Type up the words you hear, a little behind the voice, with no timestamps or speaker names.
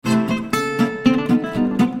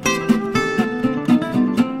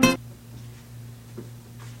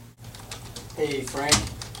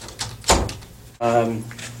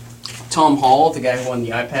Tom Hall, the guy who won the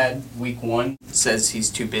iPad week 1, says he's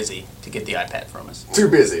too busy to get the iPad from us. Too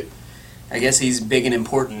busy. I guess he's big and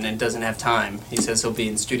important and doesn't have time. He says he'll be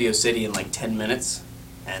in Studio City in like 10 minutes,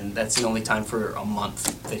 and that's the only time for a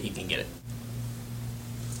month that he can get it.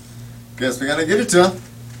 Guess we gotta get it to him.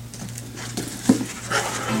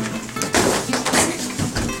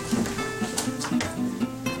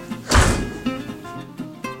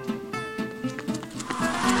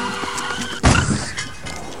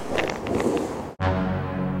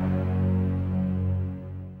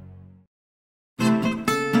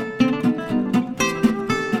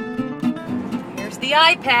 The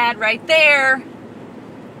iPad right there.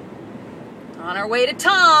 On our way to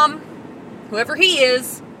Tom, whoever he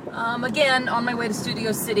is. Again, on my way to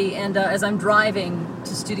Studio City, and as I'm driving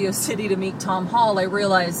to Studio City to meet Tom Hall, I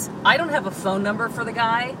realize I don't have a phone number for the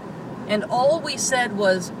guy, and all we said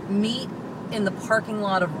was meet in the parking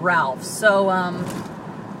lot of Ralph's. So,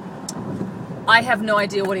 I have no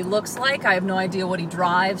idea what he looks like. I have no idea what he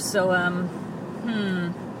drives. So,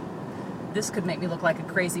 this could make me look like a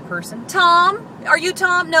crazy person. Tom? Are you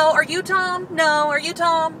Tom? No. Are you Tom? No. Are you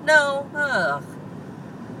Tom? No.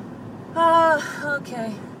 Ugh.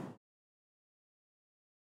 Okay.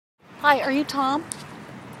 Hi, are you Tom?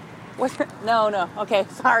 What? No. Okay,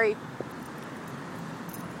 sorry.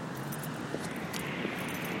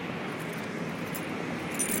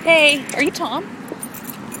 Hey, are you Tom?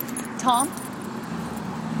 Tom?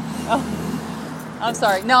 Oh, I'm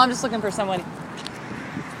sorry. No, I'm just looking for someone.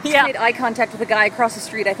 Yeah. I made eye contact with a guy across the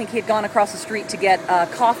street. I think he had gone across the street to get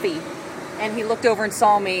coffee, and he looked over and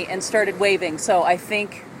saw me and started waving. So I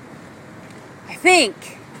think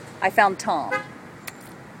I found Tom,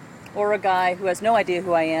 or a guy who has no idea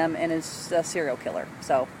who I am and is a serial killer.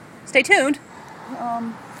 So stay tuned.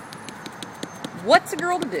 What's a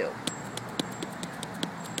girl to do?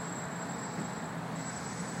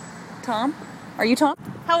 Tom? Are you Tom?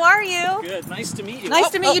 How are you? Good. Nice to meet you. Nice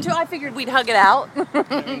to meet you too. I figured we'd hug it out.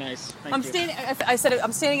 Very nice. Thank you. I said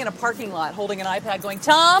I'm standing in a parking lot holding an iPad going,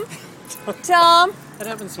 Tom? Tom? That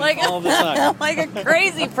happens to me all the time. Like a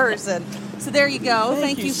crazy person. So there you go.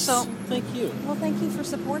 Thank you so. Thank you. Well, thank you for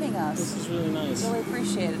supporting us. This is really nice. Really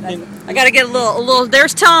appreciate it. I got to get a little.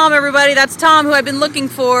 There's Tom, everybody. That's Tom, who I've been looking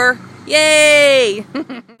for. Yay!